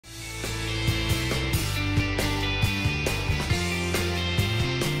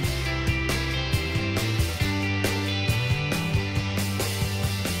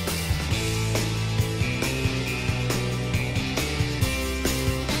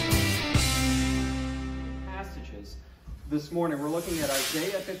This morning we're looking at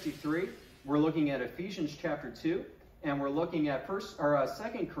Isaiah 53, we're looking at Ephesians chapter 2, and we're looking at 2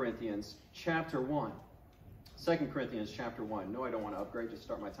 Corinthians chapter 1. 2 Corinthians chapter 1. No, I don't want to upgrade, just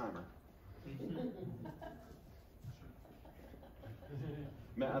start my timer.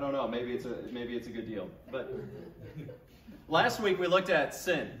 I don't know, maybe it's a good deal. But last week we looked at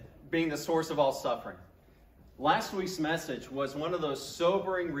sin being the source of all suffering. Last week's message was one of those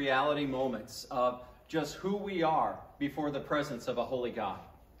sobering reality moments of just who we are before the presence of a holy God.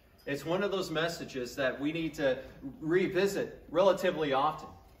 It's one of those messages that we need to revisit relatively often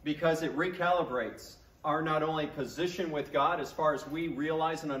because it recalibrates our not only position with God as far as we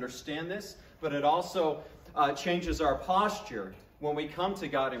realize and understand this, but it also changes our posture when we come to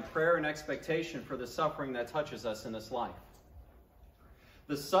God in prayer and expectation for the suffering that touches us in this life.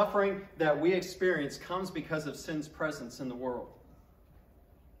 The suffering that we experience comes because of sin's presence in the world.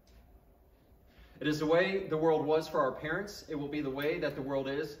 It is the way the world was for our parents. It will be the way that the world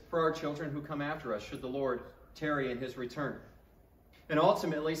is for our children who come after us, should the Lord tarry in his return. And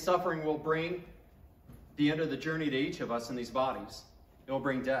ultimately, suffering will bring the end of the journey to each of us in these bodies. It will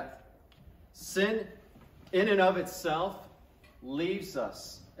bring death. Sin, in and of itself, leaves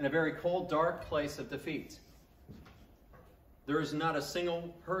us in a very cold, dark place of defeat. There is not a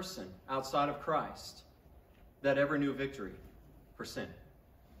single person outside of Christ that ever knew victory for sin.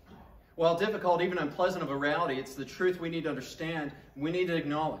 While difficult, even unpleasant of a reality, it's the truth we need to understand, we need to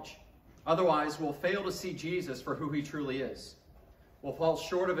acknowledge. Otherwise, we'll fail to see Jesus for who he truly is. We'll fall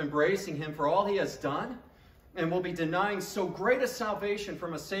short of embracing him for all he has done, and we'll be denying so great a salvation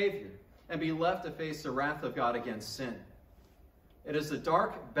from a Savior and be left to face the wrath of God against sin. It is the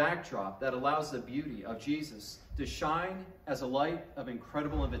dark backdrop that allows the beauty of Jesus to shine as a light of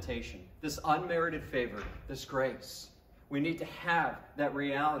incredible invitation, this unmerited favor, this grace. We need to have that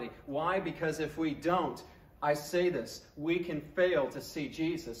reality. Why? Because if we don't, I say this, we can fail to see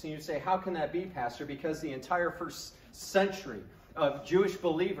Jesus. And you say, how can that be, Pastor? Because the entire first century of Jewish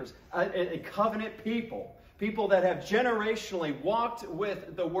believers, a covenant people that have generationally walked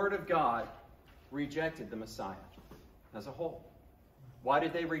with the Word of God, rejected the Messiah as a whole. Why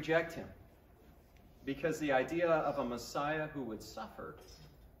did they reject him? Because the idea of a Messiah who would suffer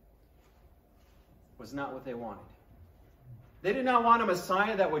was not what they wanted. They did not want a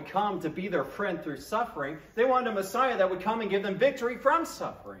Messiah that would come to be their friend through suffering. They wanted a Messiah that would come and give them victory from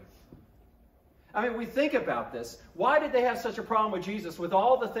suffering. I mean, we think about this. Why did they have such a problem with Jesus with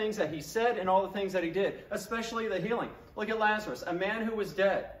all the things that he said and all the things that he did, especially the healing? Look at Lazarus, a man who was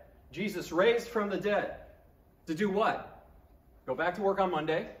dead. Jesus raised from the dead. To do what? Go back to work on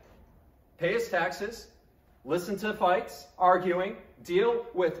Monday, pay his taxes, listen to fights, arguing, deal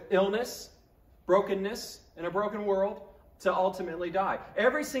with illness, brokenness in a broken world, to ultimately die.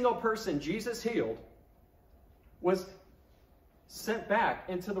 Every single person Jesus healed was sent back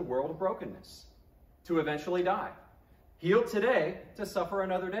into the world of brokenness to eventually die. Healed today to suffer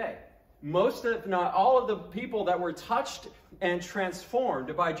another day. Most, if not all, of the people that were touched and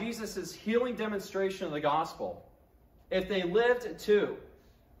transformed by Jesus' healing demonstration of the gospel, if they lived to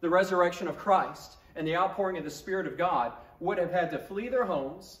the resurrection of Christ and the outpouring of the Spirit of God, would have had to flee their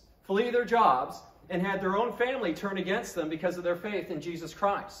homes, flee their jobs, and had their own family turn against them because of their faith in Jesus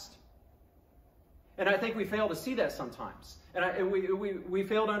Christ. And I think we fail to see that sometimes. And we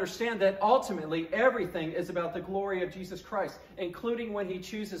fail to understand that ultimately everything is about the glory of Jesus Christ, including when he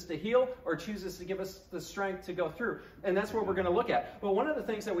chooses to heal or chooses to give us the strength to go through. And that's what we're going to look at. But one of the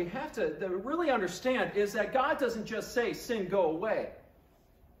things that we have to really understand is that God doesn't just say, sin, go away.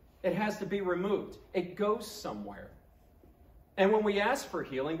 It has to be removed. It goes somewhere. And when we ask for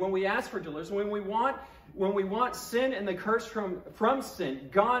healing, when we ask for deliverance, when we want sin and the curse from sin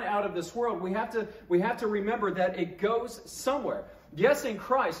gone out of this world, we have to remember that it goes somewhere. Yes, in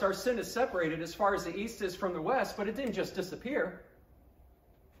Christ, our sin is separated as far as the east is from the west, but it didn't just disappear.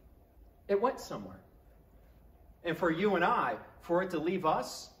 It went somewhere. And for you and I, for it to leave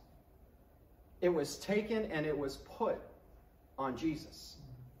us, it was taken and it was put on Jesus.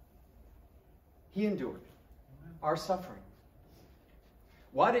 He endured our suffering.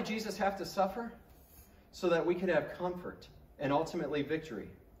 Why did Jesus have to suffer? So that we could have comfort and ultimately victory.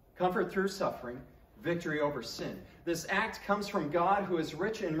 Comfort through suffering, victory over sin. This act comes from God who is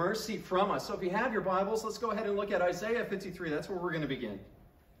rich in mercy from us. So if you have your Bibles, let's go ahead and look at Isaiah 53. That's where we're going to begin.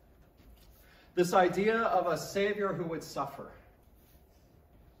 This idea of a Savior who would suffer.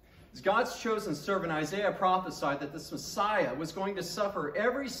 As God's chosen servant, Isaiah prophesied that this Messiah was going to suffer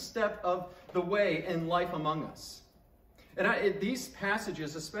every step of the way in life among us. And these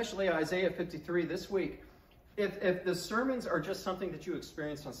passages, especially Isaiah 53 this week, if the sermons are just something that you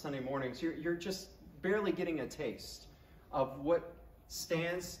experience on Sunday mornings, you're just barely getting a taste of what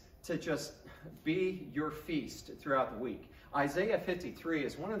stands to just be your feast throughout the week. Isaiah 53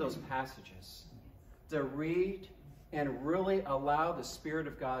 is one of those passages to read and really allow the Spirit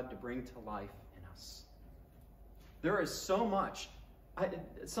of God to bring to life in us. There is so much.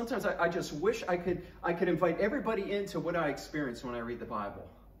 Sometimes I just wish I could invite everybody into what I experience when I read the Bible.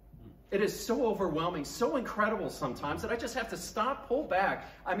 It is so overwhelming, so incredible sometimes that I just have to stop, pull back.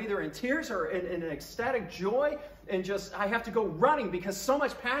 I'm either in tears or in an ecstatic joy, and I have to go running because so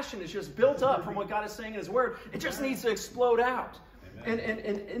much passion is just built up from what God is saying in His Word. It just needs to explode out. And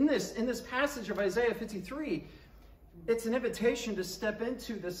in this passage of Isaiah 53, it's an invitation to step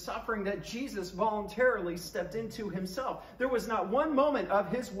into the suffering that Jesus voluntarily stepped into Himself. There was not one moment of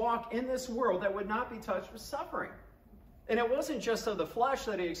His walk in this world that would not be touched with suffering. And it wasn't just of the flesh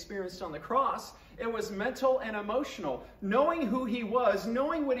that He experienced on the cross. It was mental and emotional. Knowing who He was,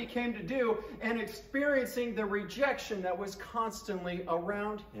 knowing what He came to do, and experiencing the rejection that was constantly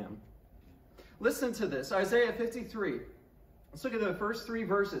around Him. Listen to this, Isaiah 53. Let's look at the first 3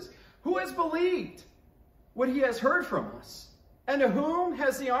 verses. Who has believed what He has heard from us? And to whom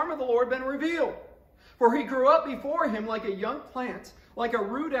has the arm of the Lord been revealed? For He grew up before Him like a young plant, like a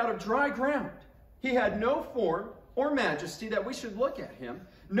root out of dry ground. He had no form or majesty that we should look at Him,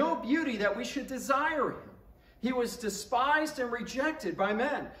 no beauty that we should desire Him. He was despised and rejected by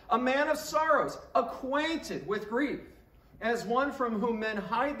men, a man of sorrows, acquainted with grief. As one from whom men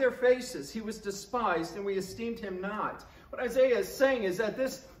hide their faces, He was despised, and we esteemed Him not. What Isaiah is saying is that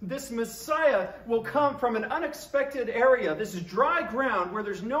this Messiah will come from an unexpected area, this dry ground where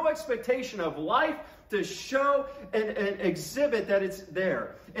there's no expectation of life to show and exhibit that it's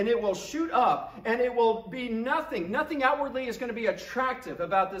there. And it will shoot up, and it will be nothing. Nothing outwardly is going to be attractive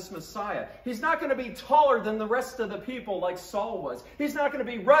about this Messiah. He's not going to be taller than the rest of the people like Saul was. He's not going to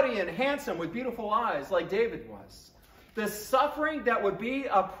be ruddy and handsome with beautiful eyes like David was. The suffering that would be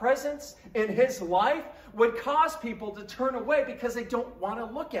a presence in His life would cause people to turn away because they don't want to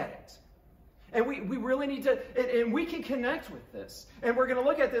look at it. And we really need to, and we can connect with this. And we're going to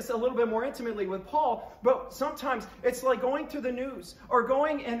look at this a little bit more intimately with Paul, but sometimes it's like going through the news or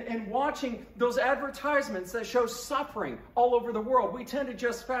going and watching those advertisements that show suffering all over the world. We tend to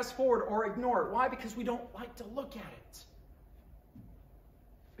just fast forward or ignore it. Why? Because we don't like to look at it.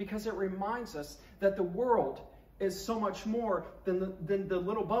 Because it reminds us that the world is so much more than the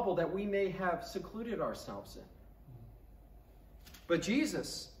little bubble that we may have secluded ourselves in. But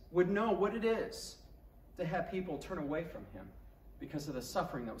Jesus would know what it is to have people turn away from Him because of the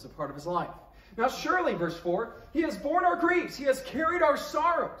suffering that was a part of His life. Now surely, verse 4, He has borne our griefs, He has carried our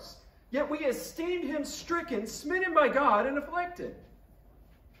sorrows, yet we esteemed Him stricken, smitten by God, and afflicted.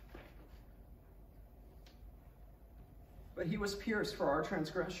 But He was pierced for our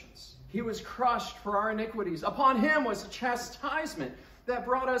transgressions. He was crushed for our iniquities. Upon Him was a chastisement that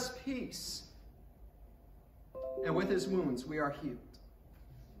brought us peace. And with His wounds we are healed.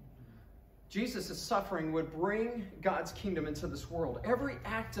 Jesus' suffering would bring God's kingdom into this world. Every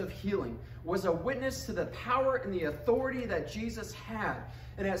act of healing was a witness to the power and the authority that Jesus had.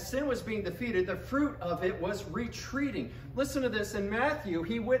 And as sin was being defeated, the fruit of it was retreating. Listen to this. In Matthew,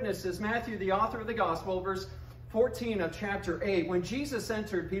 he witnesses, Matthew, the author of the gospel, verse 14 of chapter 8, when Jesus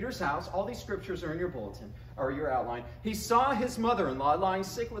entered Peter's house, all these scriptures are in your bulletin, or your outline, he saw his mother-in-law lying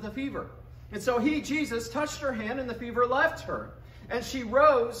sick with a fever. And so he, Jesus, touched her hand and the fever left her. And she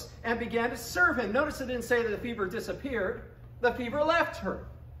rose and began to serve him. Notice it didn't say that the fever disappeared. The fever left her.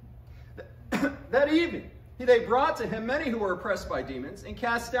 That evening, they brought to him many who were oppressed by demons and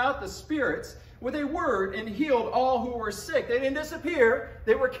cast out the spirits with a word and healed all who were sick. They didn't disappear.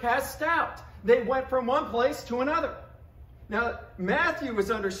 They were cast out. They went from one place to another. Now, Matthew was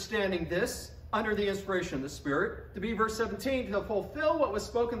understanding this under the inspiration of the Spirit to be, verse 17, to fulfill what was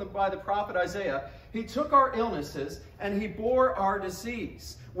spoken by the prophet Isaiah. He took our illnesses and He bore our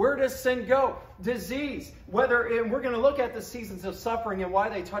disease. Where does sin go? Disease. And we're going to look at the seasons of suffering and why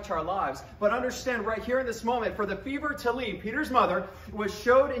they touch our lives. But understand right here in this moment, for the fever to leave, Peter's mother was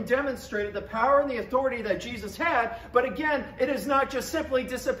showed and demonstrated the power and the authority that Jesus had. But again, it is not just simply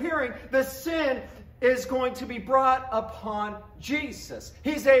disappearing. The sin is going to be brought upon Jesus.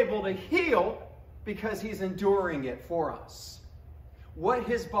 He's able to heal because He's enduring it for us. What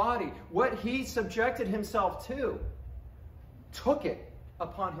His body, what He subjected Himself to, took it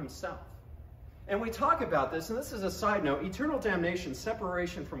upon Himself. And we talk about this, and this is a side note, eternal damnation,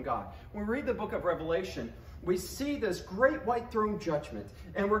 separation from God. When we read the book of Revelation, we see this great white throne judgment,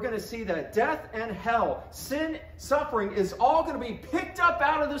 and we're going to see that death and hell, sin, suffering is all going to be picked up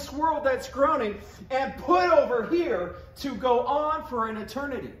out of this world that's groaning and put over here to go on for an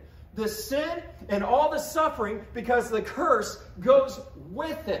eternity. the sin and all the suffering, because the curse goes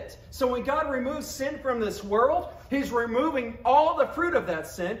with it. So when God removes sin from this world, he's removing all the fruit of that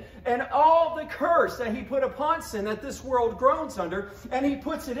sin and all the curse that he put upon sin that this world groans under, and he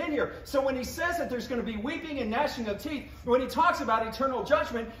puts it in here. So when he says that there's going to be weeping and gnashing of teeth, when he talks about eternal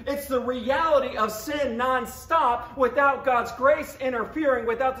judgment, it's the reality of sin nonstop, without God's grace interfering,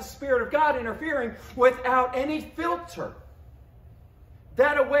 without the Spirit of God interfering, without any filter.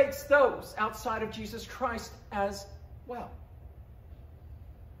 That awaits those outside of Jesus Christ as well.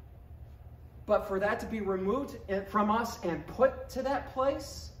 But for that to be removed from us and put to that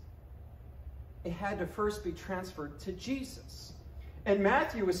place, it had to first be transferred to Jesus. And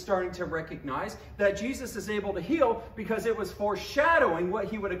Matthew is starting to recognize that Jesus is able to heal because it was foreshadowing what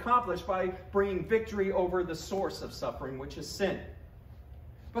he would accomplish by bringing victory over the source of suffering, which is sin.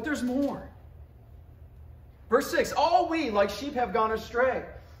 But there's more. Verse 6, all we like sheep have gone astray.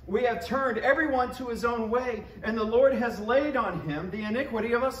 We have turned everyone to his own way, and the Lord has laid on him the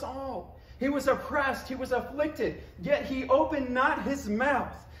iniquity of us all. He was oppressed, he was afflicted, yet he opened not his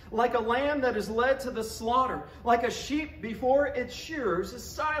mouth. Like a lamb that is led to the slaughter, like a sheep before its shearers is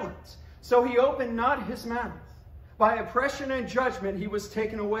silent. So he opened not his mouth. By oppression and judgment he was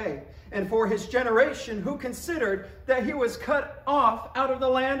taken away. And for his generation, who considered that he was cut off out of the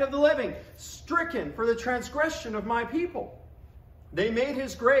land of the living, stricken for the transgression of my people. They made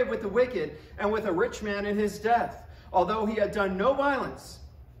his grave with the wicked and with a rich man in his death, although he had done no violence,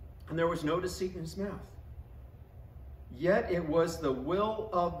 and there was no deceit in his mouth. Yet it was the will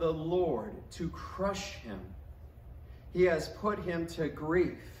of the Lord to crush him. He has put him to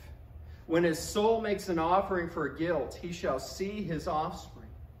grief. When his soul makes an offering for guilt, he shall see his offspring.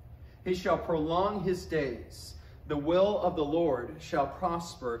 He shall prolong his days. The will of the Lord shall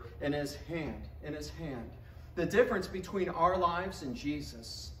prosper in his hand. The difference between our lives and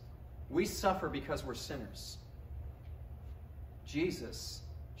Jesus, we suffer because we're sinners. Jesus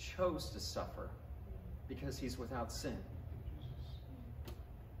chose to suffer because he's without sin.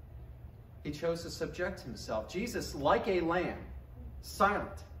 He chose to subject himself. Jesus, like a lamb,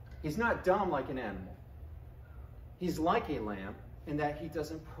 silent. He's not dumb like an animal. He's like a lamb in that he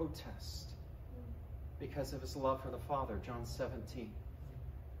doesn't protest because of his love for the Father, John 17.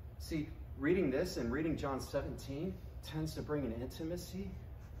 See, reading this and reading John 17 tends to bring an intimacy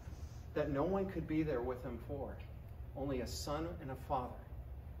that no one could be there with him for. Only a son and a father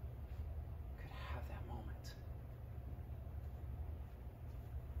could have that moment.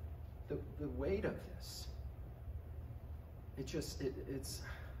 The weight of this, it's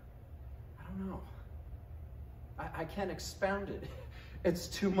I don't know. I can't expound it. It's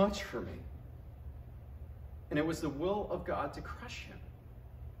too much for me. And it was the will of God to crush him.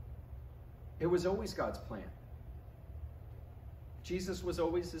 It was always God's plan. Jesus was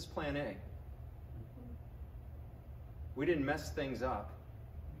always his plan A. We didn't mess things up.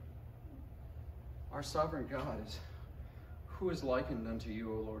 Our sovereign God is, who is likened unto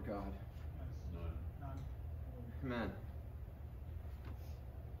you, O Lord God? Amen.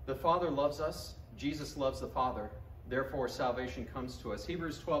 The Father loves us. Jesus loves the Father. Therefore, salvation comes to us.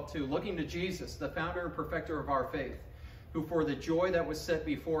 Hebrews 12:2, looking to Jesus, the founder and perfecter of our faith, who for the joy that was set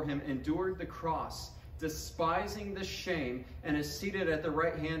before him endured the cross, despising the shame, and is seated at the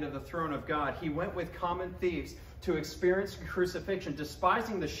right hand of the throne of God. He went with common thieves to experience crucifixion.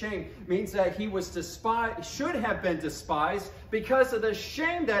 Despising the shame means that he was should have been despised because of the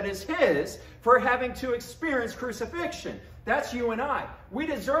shame that is his for having to experience crucifixion. That's you and I. We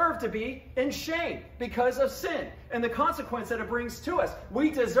deserve to be in shame because of sin and the consequence that it brings to us.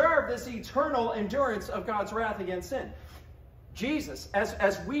 We deserve this eternal endurance of God's wrath against sin. Jesus,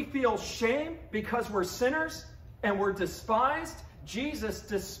 as we feel shame because we're sinners and we're despised, Jesus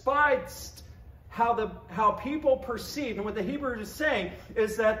despised how people perceived. And what the Hebrew is saying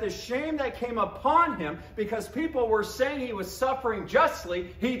is that the shame that came upon him, because people were saying he was suffering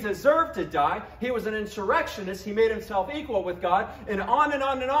justly, he deserved to die, he was an insurrectionist, he made himself equal with God, and on and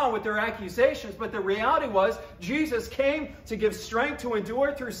on and on with their accusations. But the reality was, Jesus came to give strength to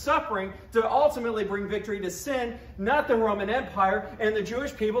endure through suffering, to ultimately bring victory to sin, not the Roman Empire, and the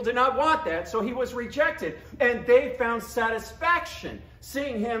Jewish people did not want that, so he was rejected. And they found satisfaction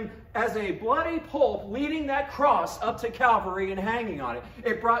seeing him as a bloody pulp leading that cross up to Calvary and hanging on it.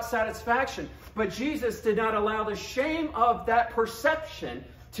 It brought satisfaction. But Jesus did not allow the shame of that perception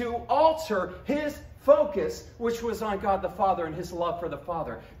to alter his focus, which was on God the Father and his love for the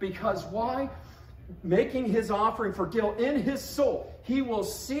Father. Because why? Making his offering for guilt in his soul, he will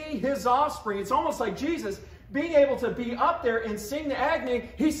see his offspring. It's almost like Jesus being able to be up there and sing the agony,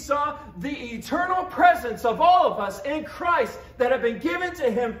 he saw the eternal presence of all of us in Christ that have been given to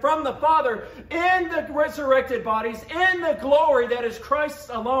him from the Father in the resurrected bodies, in the glory that is Christ's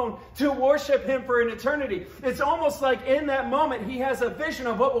alone, to worship him for an eternity. It's almost like in that moment he has a vision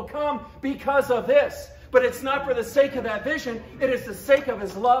of what will come because of this. But it's not for the sake of that vision. It is the sake of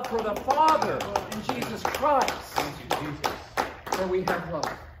his love for the Father in Jesus Christ. Thank you, Jesus. For we have love.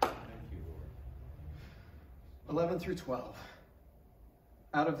 Thank you, Lord. 11 through 12.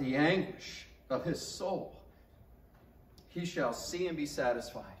 Out of the anguish of his soul, he shall see and be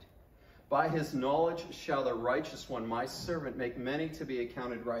satisfied. By his knowledge shall the righteous one, my servant, make many to be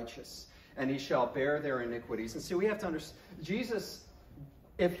accounted righteous, and he shall bear their iniquities. And see, we have to understand, Jesus,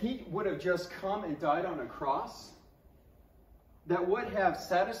 if he would have just come and died on a cross, that would have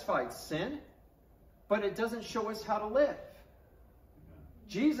satisfied sin, but it doesn't show us how to live.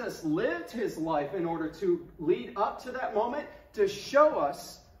 Jesus lived his life in order to lead up to that moment, to show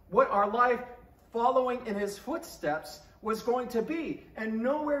us what our life following in his footsteps was going to be. And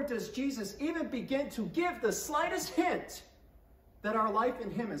nowhere does Jesus even begin to give the slightest hint that our life in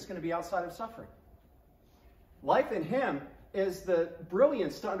him is going to be outside of suffering. Life in him is the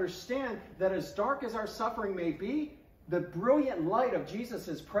brilliance to understand that as dark as our suffering may be, the brilliant light of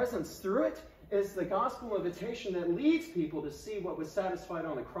Jesus' presence through it is the gospel invitation that leads people to see what was satisfied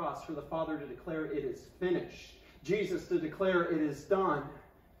on the cross, for the Father to declare it is finished, Jesus to declare it is done,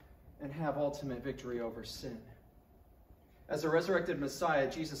 and have ultimate victory over sin. As a resurrected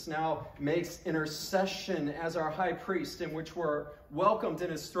Messiah, Jesus now makes intercession as our high priest, in which we're welcomed in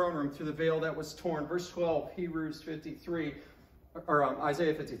his throne room through the veil that was torn. Verse 12,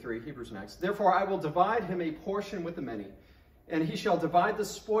 Isaiah 53, Hebrews next. Therefore I will divide him a portion with the many, and he shall divide the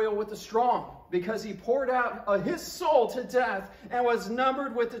spoil with the strong, because he poured out his soul to death and was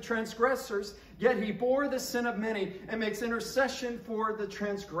numbered with the transgressors. Yet he bore the sin of many and makes intercession for the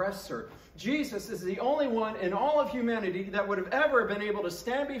transgressor. Jesus is the only one in all of humanity that would have ever been able to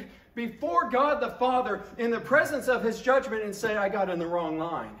stand before God the Father in the presence of his judgment and say, I got in the wrong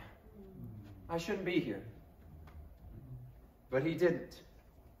line. I shouldn't be here. But he didn't.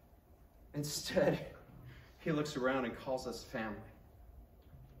 Instead, he looks around and calls us family.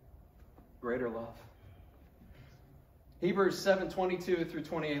 Greater love. Hebrews 7:22 through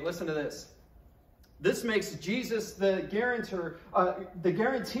 28. Listen to this. This makes Jesus the guarantor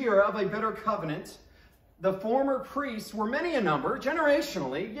of a better covenant. The former priests were many in number,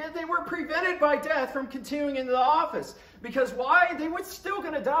 generationally, yet they were prevented by death from continuing in the office. Because why? They were still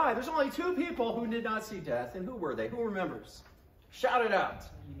going to die. There's only two people who did not see death. And who were they? Who remembers? Shout it out.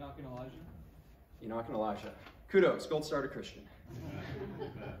 Enoch and Elijah. Enoch and Elijah. Kudos. Gold star to Christian.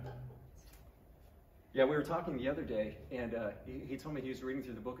 Yeah, we were talking the other day, and he told me he was reading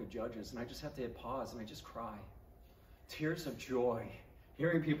through the book of Judges, and I just have to hit pause, and I just cry. Tears of joy,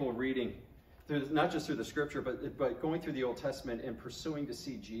 hearing people reading, not just through the scripture, but going through the Old Testament and pursuing to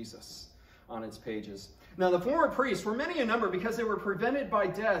see Jesus on its pages. Now, the former priests were many in number because they were prevented by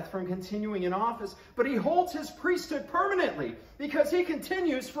death from continuing in office, but he holds his priesthood permanently because he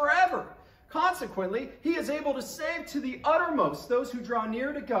continues forever. Consequently, he is able to save to the uttermost those who draw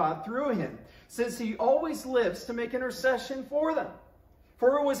near to God through him, since he always lives to make intercession for them.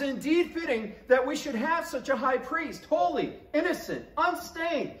 For it was indeed fitting that we should have such a high priest, holy, innocent,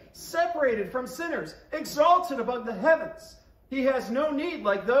 unstained, separated from sinners, exalted above the heavens. He has no need,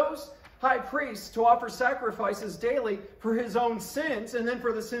 like those high priests, to offer sacrifices daily for his own sins and then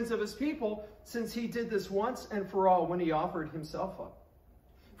for the sins of his people, since he did this once and for all when he offered himself up.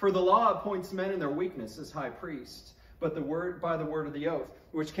 For the law appoints men in their weakness as high priests, but by the word of the oath,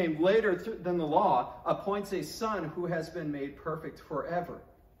 which came later than the law, appoints a son who has been made perfect forever.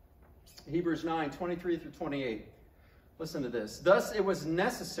 Hebrews 9:23 through 28. Listen to this. Thus it was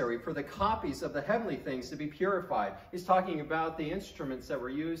necessary for the copies of the heavenly things to be purified. He's talking about the instruments that were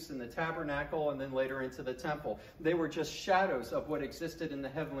used in the tabernacle and then later into the temple. They were just shadows of what existed in the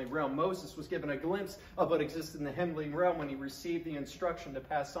heavenly realm. Moses was given a glimpse of what existed in the heavenly realm when he received the instruction to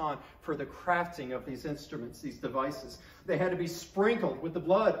pass on for the crafting of these instruments, these devices. They had to be sprinkled with the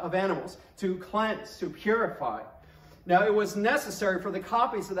blood of animals to cleanse, to purify. Now it was necessary for the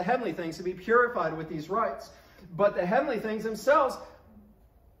copies of the heavenly things to be purified with these rites. But the heavenly things themselves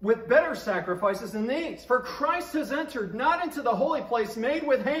with better sacrifices than these. For Christ has entered not into the holy place made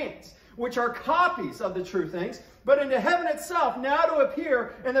with hands, which are copies of the true things, but into heaven itself, now to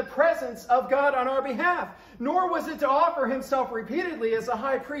appear in the presence of God on our behalf. Nor was it to offer himself repeatedly as the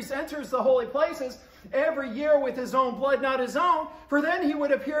high priest enters the holy places every year with his own blood, not his own, for then he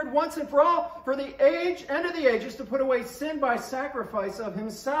would appear once and for all for the age and of the ages to put away sin by sacrifice of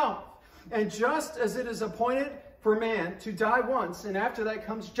himself. And just as it is appointed for man to die once, and after that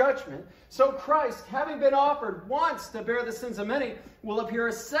comes judgment, so Christ, having been offered once to bear the sins of many, will appear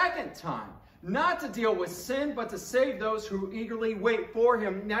a second time, not to deal with sin, but to save those who eagerly wait for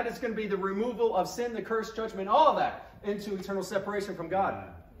him. And that is going to be the removal of sin, the curse, judgment, all of that, into eternal separation from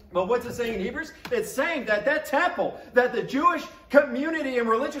God. But what's it saying in Hebrews? It's saying that that temple, that the Jewish community and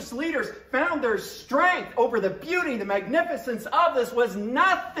religious leaders found their strength over the beauty, the magnificence of this was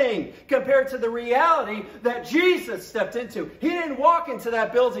nothing compared to the reality that Jesus stepped into. He didn't walk into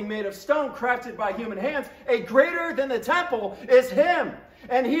that building made of stone crafted by human hands. A greater than the temple is him.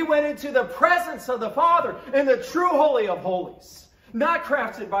 And he went into the presence of the Father in the true Holy of Holies, not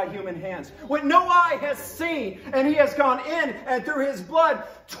crafted by human hands, what no eye has seen. And he has gone in and through his blood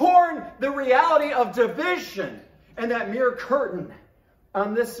torn the reality of division. And that mere curtain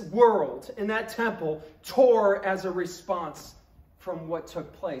on this world, in that temple, tore as a response from what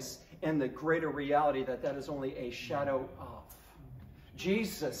took place and the greater reality that that is only a shadow of.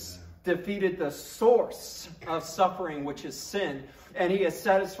 Jesus defeated the source of suffering, which is sin. And he has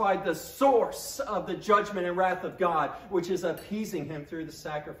satisfied the source of the judgment and wrath of God, which is appeasing him through the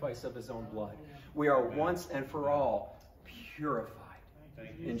sacrifice of his own blood. We are once and for all purified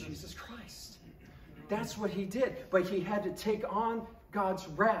in Jesus Christ. That's what he did. But he had to take on God's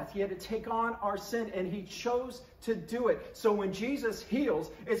wrath. He had to take on our sin, and he chose to do it. So when Jesus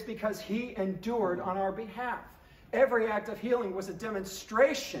heals, it's because he endured on our behalf. Every act of healing was a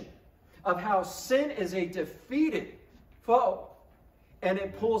demonstration of how sin is a defeated foe. And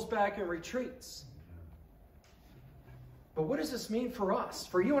it pulls back and retreats. But what does this mean for us?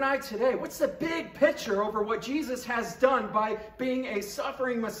 For you and I today? What's the big picture over what Jesus has done by being a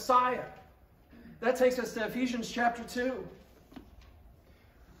suffering Messiah? That takes us to Ephesians chapter 2.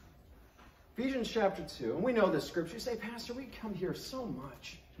 Ephesians chapter 2. And we know this scripture. You say, Pastor, we come here so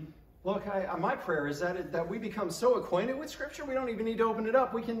much. Look, my prayer is that we become so acquainted with scripture, we don't even need to open it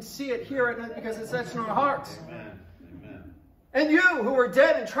up. We can see it, hear it, because it's etched in our hearts. Amen. And you who were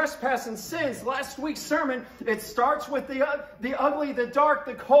dead in trespass and sins, last week's sermon, it starts with the ugly, the dark,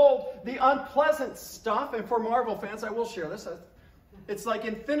 the cold, the unpleasant stuff. And for Marvel fans, I will share this. It's like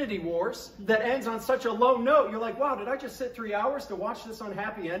Infinity Wars that ends on such a low note. You're like, wow, did I just sit 3 hours to watch this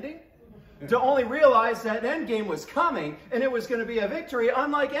unhappy ending? To only realize that endgame was coming and it was going to be a victory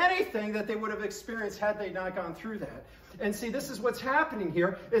unlike anything that they would have experienced had they not gone through that. And see, this is what's happening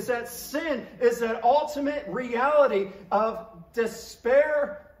here, is that sin is that ultimate reality of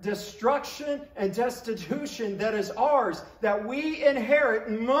despair, destruction, and destitution that is ours, that we inherit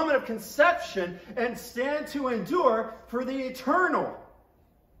in the moment of conception and stand to endure for the eternal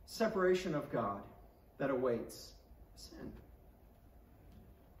separation of God that awaits sin.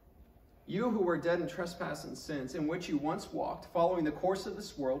 You who were dead in trespass and sins, in which you once walked, following the course of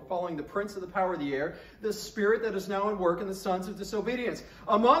this world, following the prince of the power of the air, the spirit that is now at work in the sons of disobedience,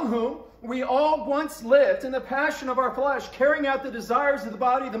 among whom we all once lived in the passion of our flesh, carrying out the desires of the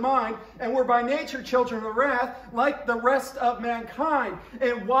body, the mind, and were by nature children of wrath, like the rest of mankind.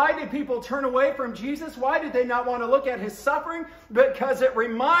 And why did people turn away from Jesus? Why did they not want to look at his suffering? Because it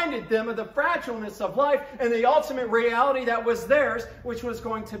reminded them of the fragileness of life and the ultimate reality that was theirs, which was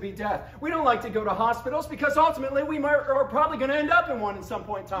going to be death. We don't like to go to hospitals because ultimately we are probably going to end up in one at some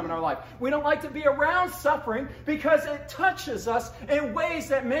point in time in our life. We don't like to be around suffering because it touches us in ways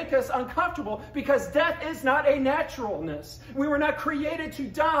that make us uncomfortable, because death is not a naturalness. We were not created to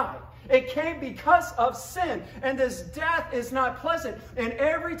die. It came because of sin. And this death is not pleasant. And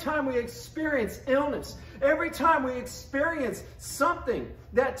every time we experience illness, every time we experience something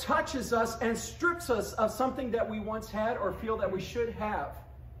that touches us and strips us of something that we once had or feel that we should have,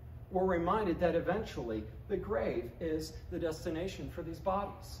 we're reminded that eventually the grave is the destination for these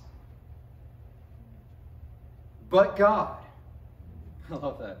bodies. But God, I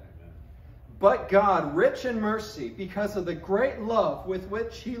love that. But God, rich in mercy, because of the great love with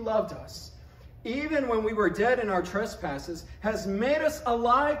which he loved us, even when we were dead in our trespasses, has made us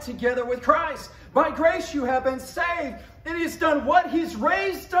alive together with Christ. By grace you have been saved. And he's done what? He's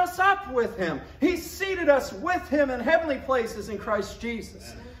raised us up with him. He's seated us with him in heavenly places in Christ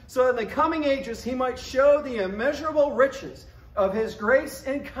Jesus, so that in the coming ages he might show the immeasurable riches of his grace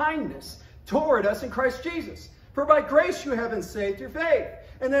and kindness toward us in Christ Jesus. For by grace you have been saved through faith.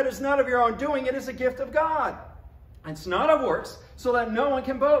 And that is not of your own doing, it is a gift of God. It's not of works, so that no one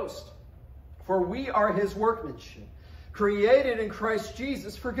can boast. For we are his workmanship, created in Christ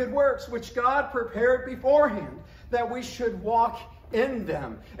Jesus for good works, which God prepared beforehand, that we should walk in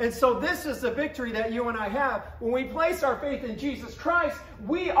them. And so this is the victory that you and I have. When we place our faith in Jesus Christ,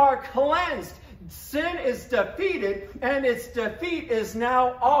 we are cleansed. Sin is defeated, and its defeat is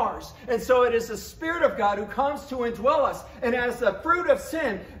now ours. And so it is the Spirit of God who comes to indwell us. And as the fruit of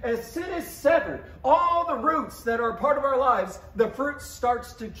sin, as sin is severed, all the roots that are a part of our lives, the fruit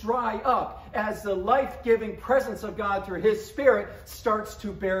starts to dry up as the life-giving presence of God through His Spirit starts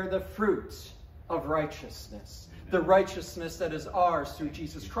to bear the fruit of righteousness. The righteousness that is ours through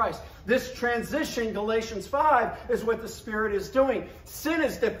Jesus Christ. This transition, Galatians 5, is what the Spirit is doing. Sin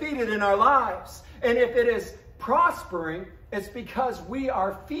is defeated in our lives. And if it is prospering, it's because we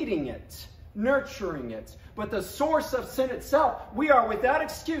are feeding it, nurturing it. But the source of sin itself, we are without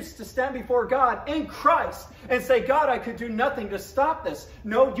excuse to stand before God in Christ and say, God, I could do nothing to stop this.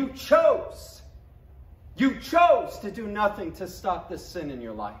 No, you chose. You chose to do nothing to stop this sin in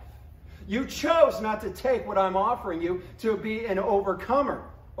your life. You chose not to take what I'm offering you to be an overcomer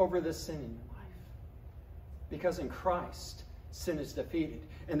over this sin in your life. Because in Christ, sin is defeated.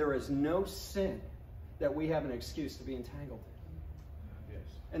 And there is no sin that we have an excuse to be entangled in. Yes.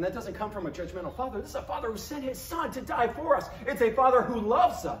 And that doesn't come from a judgmental father. This is a father who sent his son to die for us. It's a father who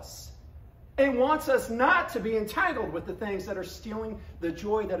loves us and wants us not to be entangled with the things that are stealing the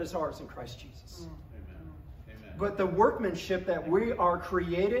joy that is ours in Christ Jesus. But the workmanship that we are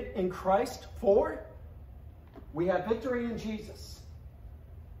created in Christ for, we have victory in Jesus.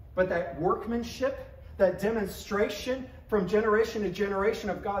 But that workmanship, that demonstration from generation to generation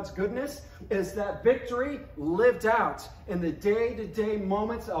of God's goodness, is that victory lived out in the day-to-day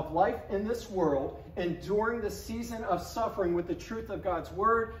moments of life in this world, and during the season of suffering with the truth of God's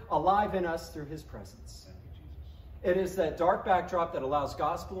word alive in us through His presence. It is that dark backdrop that allows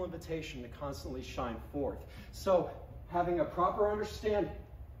gospel invitation to constantly shine forth. So, having a proper understanding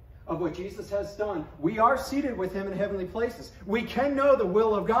of what Jesus has done, we are seated with Him in heavenly places. We can know the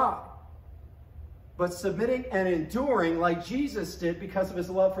will of God. But submitting and enduring like Jesus did because of His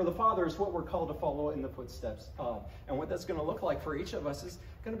love for the Father is what we're called to follow in the footsteps of. And what that's going to look like for each of us is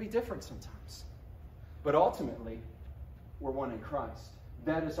going to be different sometimes. But ultimately, we're one in Christ.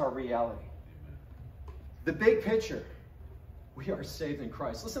 That is our reality. The big picture, we are saved in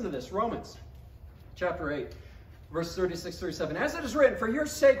Christ. Listen to this, Romans chapter 8, verse 36, 37. As it is written, for your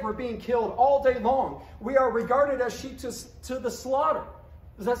sake we're being killed all day long. We are regarded as sheep to the slaughter.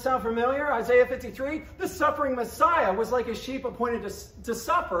 Does that sound familiar? Isaiah 53, the suffering Messiah was like a sheep appointed to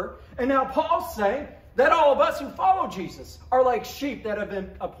suffer. And now Paul's saying that all of us who follow Jesus are like sheep that have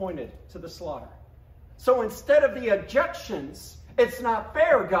been appointed to the slaughter. So instead of the objections, it's not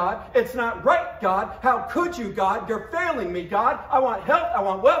fair, God. It's not right, God. How could you, God? You're failing me, God. I want health. I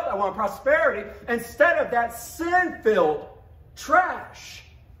want wealth. I want prosperity. Instead of that sin-filled trash,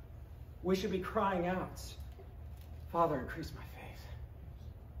 we should be crying out, Father, increase my faith.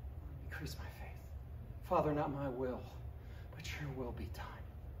 Increase my faith. Father, not my will, but your will be done.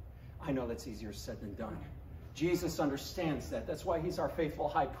 I know that's easier said than done. Jesus understands that. That's why He's our faithful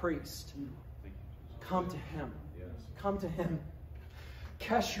high priest. Come to Him. Come to Him.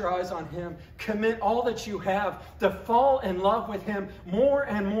 Cast your eyes on Him. Commit all that you have to fall in love with Him more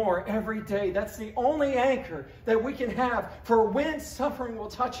and more every day. That's the only anchor that we can have for when suffering will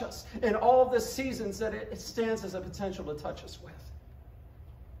touch us in all the seasons that it stands as a potential to touch us with.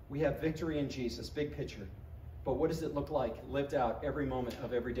 We have victory in Jesus, big picture. But what does it look like lived out every moment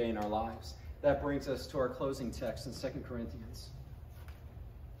of every day in our lives? That brings us to our closing text in 2 Corinthians.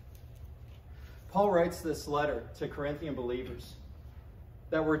 Paul writes this letter to Corinthian believers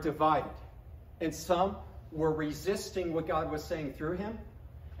that were divided. And some were resisting what God was saying through him,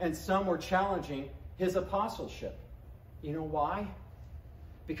 and some were challenging his apostleship. You know why?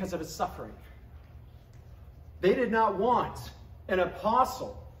 Because of his suffering. They did not want an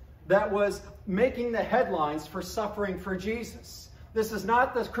apostle that was making the headlines for suffering for Jesus. This is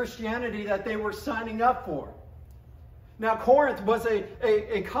not the Christianity that they were signing up for. Now, Corinth was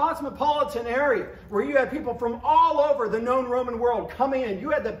a cosmopolitan area where you had people from all over the known Roman world coming in. You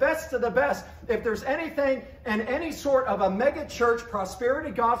had the best of the best. If there's anything and any sort of a mega church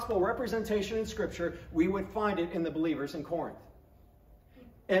prosperity gospel representation in Scripture, we would find it in the believers in Corinth.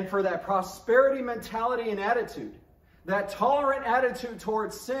 And for that prosperity mentality and attitude, that tolerant attitude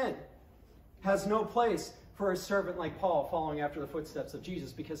towards sin has no place for a servant like Paul following after the footsteps of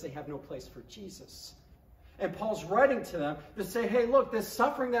Jesus, because they have no place for Jesus. And Paul's writing to them to say, hey, look, this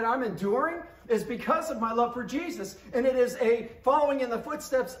suffering that I'm enduring is because of my love for Jesus. And it is a following in the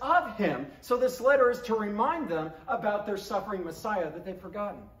footsteps of him. So this letter is to remind them about their suffering Messiah that they've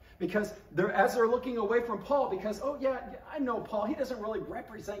forgotten. Because as they're looking away from Paul, because, oh yeah, I know Paul, he doesn't really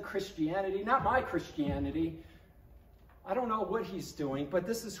represent Christianity, not my Christianity. I don't know what he's doing, but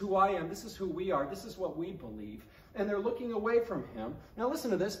this is who I am. This is who we are. This is what we believe. and they're looking away from him. Now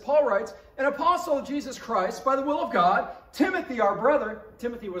listen to this. Paul writes, an apostle of Jesus Christ by the will of God, Timothy, our brother.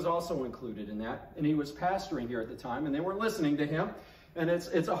 Timothy was also included in that, and he was pastoring here at the time, and they weren't listening to him. And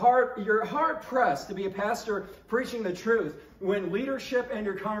you're hard pressed to be a pastor preaching the truth when leadership and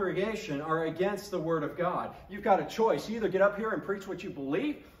your congregation are against the word of God. You've got a choice. You either get up here and preach what you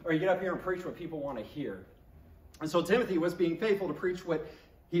believe, or you get up here and preach what people want to hear. And so Timothy was being faithful to preach what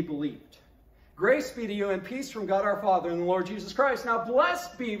he believed. Grace be to you and peace from God our Father and the Lord Jesus Christ. Now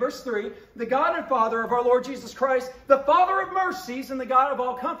blessed be, verse 3, the God and Father of our Lord Jesus Christ, the Father of mercies and the God of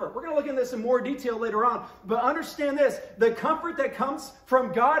all comfort. We're going to look at this in more detail later on. But understand this, the comfort that comes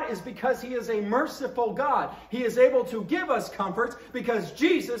from God is because he is a merciful God. He is able to give us comfort because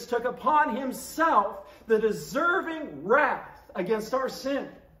Jesus took upon himself the deserving wrath against our sin.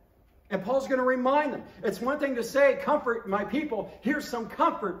 And Paul's going to remind them. It's one thing to say, comfort my people. Here's some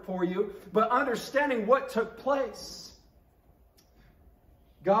comfort for you. But understanding what took place.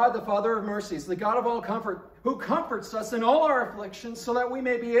 God, the Father of mercies, the God of all comfort, who comforts us in all our afflictions so that we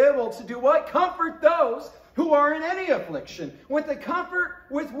may be able to do what? Comfort those who are in any affliction with the comfort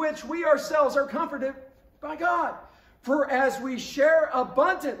with which we ourselves are comforted by God. For as we share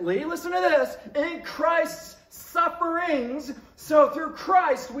abundantly, listen to this, in Christ's sufferings, so through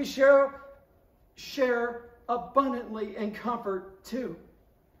Christ we share abundantly in comfort too.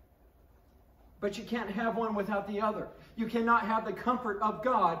 But you can't have one without the other. You cannot have the comfort of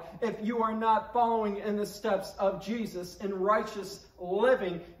God if you are not following in the steps of Jesus in righteous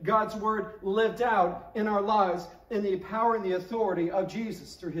living, God's word lived out in our lives in the power and the authority of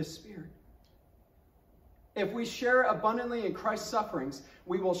Jesus through his Spirit. If we share abundantly in Christ's sufferings,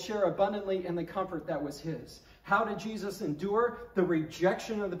 we will share abundantly in the comfort that was his. How did Jesus endure the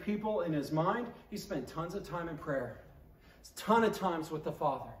rejection of the people in his mind? He spent tons of time in prayer. A ton of times with the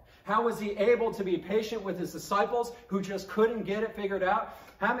Father. How was he able to be patient with his disciples who just couldn't get it figured out?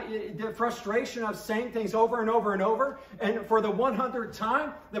 The frustration of saying things over and over and over. And for the 100th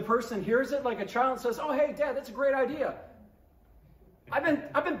time, the person hears it like a child and says, oh, hey, Dad, that's a great idea.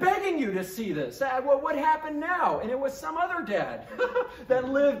 I've been begging you to see this. What happened now? And it was some other dad that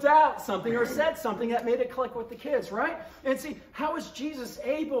lived out something or said something that made it click with the kids, right? And see, how is Jesus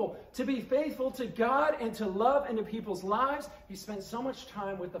able to be faithful to God and to love into people's lives? He spent so much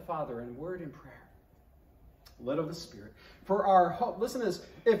time with the Father in word and prayer. Led of the Spirit. For our hope. Listen to this.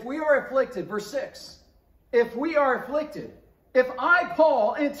 If we are afflicted, verse 6. If we are afflicted, if I,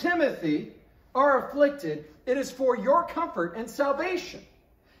 Paul, and Timothy are afflicted, it is for your comfort and salvation.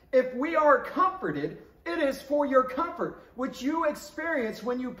 If we are comforted, it is for your comfort, which you experience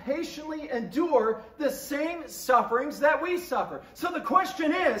when you patiently endure the same sufferings that we suffer. So the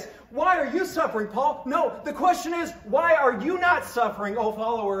question is, why are you suffering, Paul? No, the question is, why are you not suffering, O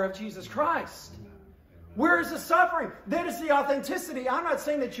follower of Jesus Christ? Where is the suffering? That is the authenticity. I'm not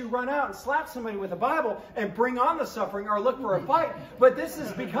saying that you run out and slap somebody with a Bible and bring on the suffering or look for a fight. But this is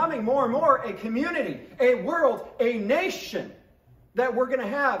becoming more and more a community, a world, a nation that we're going to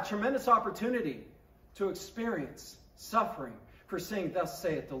have tremendous opportunity to experience suffering for saying, thus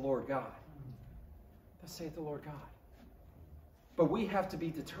saith the Lord God. Thus saith the Lord God. But we have to be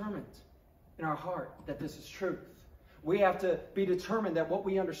determined in our heart that this is truth. We have to be determined that what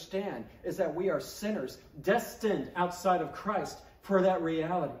we understand is that we are sinners destined outside of Christ for that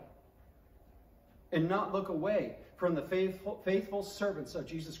reality. And not look away from the faithful servants of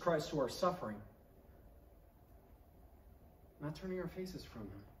Jesus Christ who are suffering. Not turning our faces from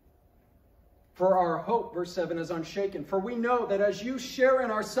them. For our hope, verse 7, is unshaken. For we know that as you share in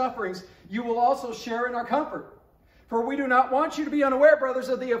our sufferings, you will also share in our comfort. For we do not want you to be unaware, brothers,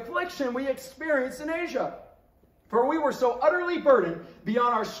 of the affliction we experienced in Asia. For we were so utterly burdened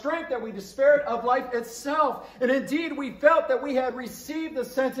beyond our strength that we despaired of life itself. And indeed, we felt that we had received the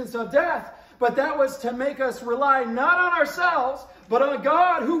sentence of death. But that was to make us rely not on ourselves, but on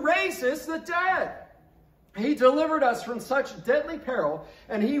God who raises the dead. He delivered us from such deadly peril,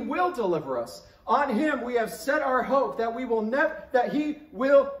 and he will deliver us. On him we have set our hope that he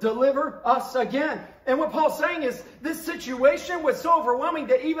will deliver us again. And what Paul's saying is, this situation was so overwhelming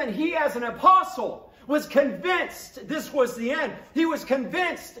that even he, as an apostle, was convinced this was the end. He was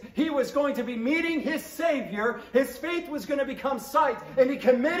convinced he was going to be meeting his Savior. His faith was going to become sight. And he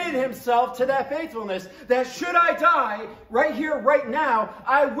committed himself to that faithfulness. That should I die right here, right now,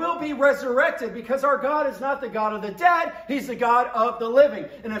 I will be resurrected. Because our God is not the God of the dead. He's the God of the living.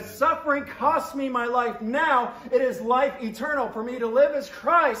 And if suffering costs me my life now, it is life eternal. For me to live is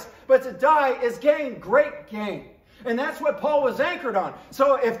Christ, but to die is gain, great gain. And that's what Paul was anchored on.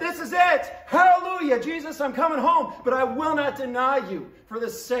 So if this is it, hallelujah, Jesus, I'm coming home. But I will not deny you for the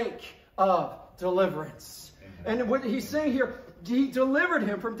sake of deliverance. Amen. And what he's saying here, he delivered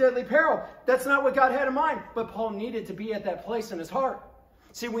him from deadly peril. That's not what God had in mind. But Paul needed to be at that place in his heart.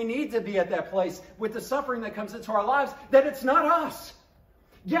 See, we need to be at that place with the suffering that comes into our lives, that it's not us.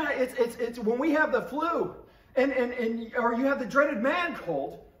 Yeah, it's when we have the flu or you have the dreaded man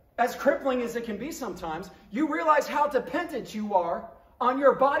cold, as crippling as it can be sometimes, you realize how dependent you are on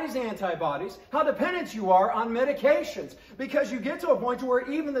your body's antibodies, how dependent you are on medications, because you get to a point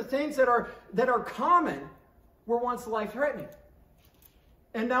where even the things that are common were once life-threatening.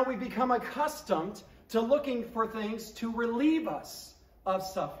 And now we become accustomed to looking for things to relieve us of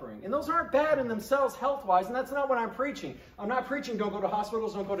suffering. And those aren't bad in themselves health-wise, and that's not what I'm preaching. I'm not preaching don't go to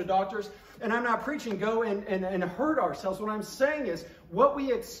hospitals, don't go to doctors, and I'm not preaching go and hurt ourselves. What I'm saying is what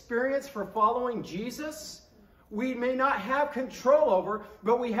we experience for following Jesus, we may not have control over,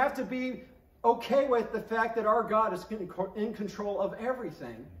 but we have to be okay with the fact that our God is in control of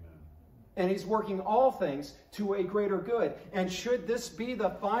everything. And he's working all things to a greater good. And should this be the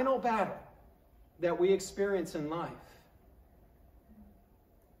final battle that we experience in life,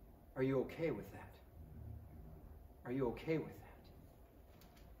 are you okay with that? Are you okay with that?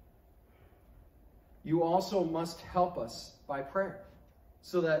 You also must help us by prayer,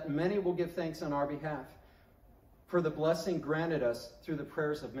 so that many will give thanks on our behalf for the blessing granted us through the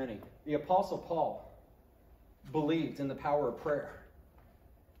prayers of many. The Apostle Paul believed in the power of prayer.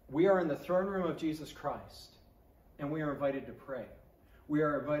 We are in the throne room of Jesus Christ, and we are invited to pray. We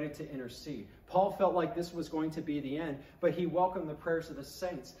are invited to intercede. Paul felt like this was going to be the end, but he welcomed the prayers of the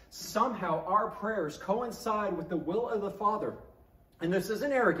saints. Somehow our prayers coincide with the will of the Father. And this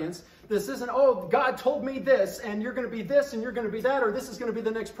isn't arrogance. This isn't, oh, God told me this, and you're going to be this, and you're going to be that, or this is going to be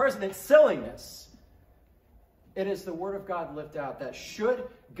the next president. Silliness. It is the word of God lived out that should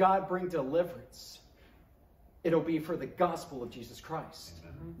God bring deliverance, it'll be for the gospel of Jesus Christ.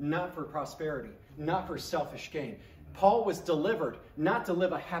 Amen. Not for prosperity, not for selfish gain. Paul was delivered not to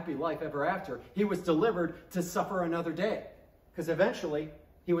live a happy life ever after. He was delivered to suffer another day, because eventually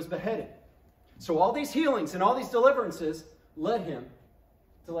he was beheaded. So all these healings and all these deliverances led him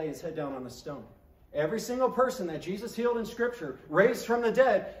to lay his head down on a stone. Every single person that Jesus healed in Scripture, raised from the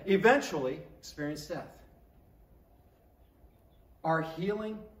dead, eventually experienced death. Our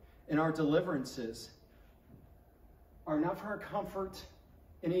healing and our deliverances are not for our comfort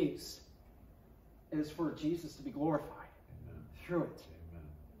and ease. It is for Jesus to be glorified. Amen. Through it.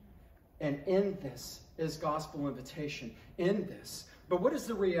 Amen. And in this is gospel invitation. In this. But what is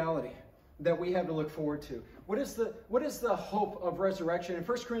the reality that we have to look forward to? What is the hope of resurrection? In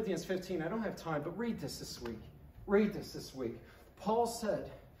 1 Corinthians 15, I don't have time, but read this week. Read this week. Paul said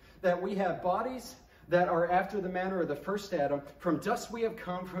that we have bodies that are after the manner of the first Adam. From dust we have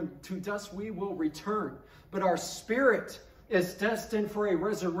come, to dust we will return. But our spirit is destined for a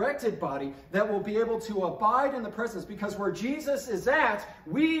resurrected body that will be able to abide in the presence, because where Jesus is at,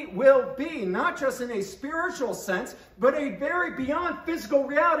 we will be, not just in a spiritual sense, but a very beyond physical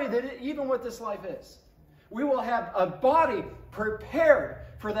reality that even what this life is. We will have a body prepared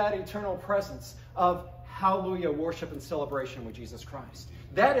for that eternal presence of hallelujah, worship and celebration with Jesus Christ.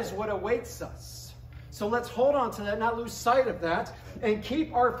 That is what awaits us. So let's hold on to that, not lose sight of that, and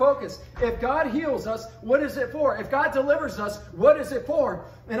keep our focus. If God heals us, what is it for? If God delivers us, what is it for?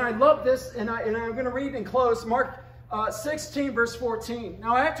 And I love this, and I'm going to read and close Mark 16, verse 14.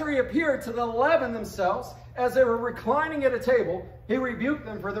 Now after he appeared to the 11 themselves, as they were reclining at a table, he rebuked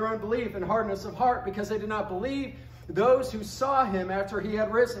them for their unbelief and hardness of heart, because they did not believe those who saw him after he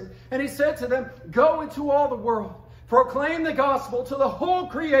had risen. And he said to them, go into all the world, proclaim the gospel to the whole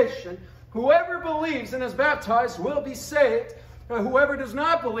creation. Whoever believes and is baptized will be saved. Whoever does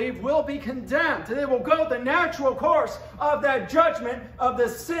not believe will be condemned. They will go the natural course of that judgment of the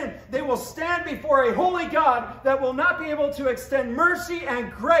sin. They will stand before a holy God that will not be able to extend mercy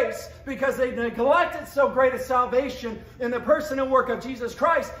and grace, because they neglected so great a salvation in the person and work of Jesus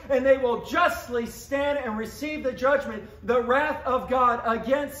Christ. And they will justly stand and receive the judgment, the wrath of God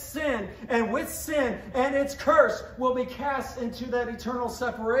against sin. And with sin and its curse will be cast into that eternal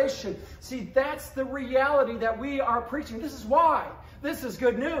separation. See, that's the reality that we are preaching. This is why this is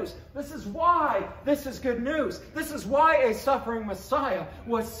good news. This is why this is good news. This is why a suffering Messiah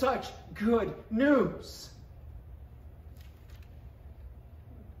was such good news.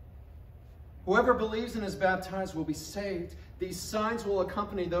 Whoever believes and is baptized will be saved. These signs will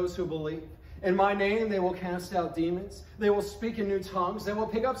accompany those who believe. In my name they will cast out demons. They will speak in new tongues. They will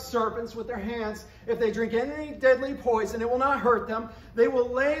pick up serpents with their hands. If they drink any deadly poison, it will not hurt them. They will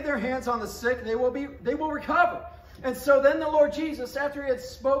lay their hands on the sick. They will recover. And so then the Lord Jesus, after he had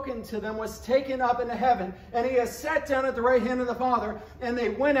spoken to them, was taken up into heaven, and he has sat down at the right hand of the Father, and they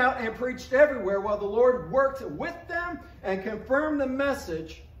went out and preached everywhere while the Lord worked with them and confirmed the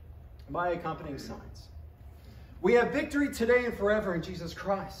message by accompanying signs. We have victory today and forever in Jesus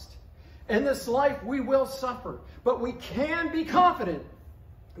Christ. In this life we will suffer, but we can be confident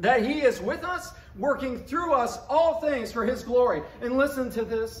that he is with us, working through us all things for his glory. And listen to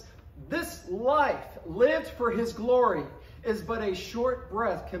this. This life lived for his glory is but a short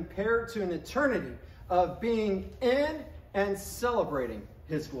breath compared to an eternity of being in and celebrating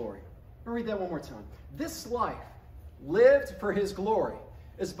his glory. I'll read that one more time. This life lived for his glory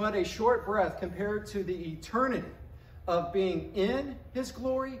is but a short breath compared to the eternity of being in his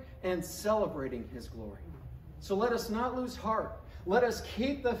glory and celebrating his glory. So let us not lose heart. Let us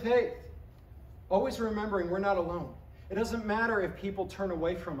keep the faith, always remembering we're not alone. It doesn't matter if people turn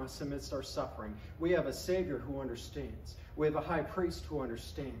away from us amidst our suffering. We have a Savior who understands. We have a high priest who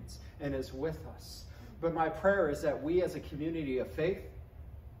understands and is with us. But my prayer is that we as a community of faith,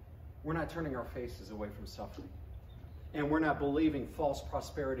 we're not turning our faces away from suffering. And we're not believing false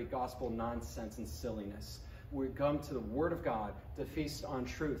prosperity gospel nonsense and silliness. We come to the Word of God to feast on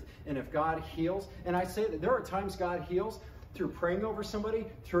truth. And if God heals, and I say that there are times God heals through praying over somebody,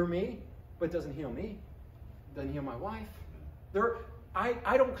 through me, but doesn't heal me. Doesn't heal my wife.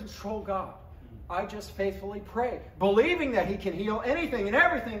 I don't control God. I just faithfully pray, believing that he can heal anything and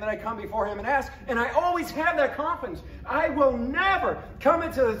everything that I come before him and ask. And I always have that confidence. I will never come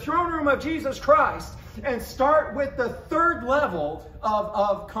into the throne room of Jesus Christ and start with the third level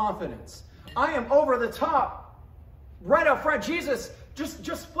of confidence. I am over the top, right up front. Jesus,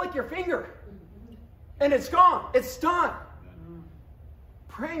 just flick your finger. And it's gone. It's done.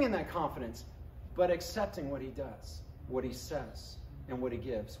 Praying in that confidence, but accepting what he does, what he says, and what he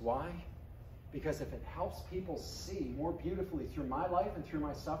gives. Why? Because if it helps people see more beautifully through my life and through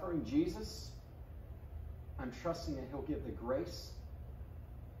my suffering, Jesus, I'm trusting that he'll give the grace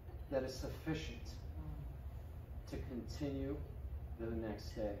that is sufficient to continue the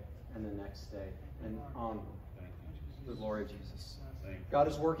next day and the next day and onward. The glory of Jesus. God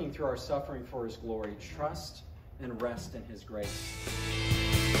is working through our suffering for his glory. Trust and rest in his grace.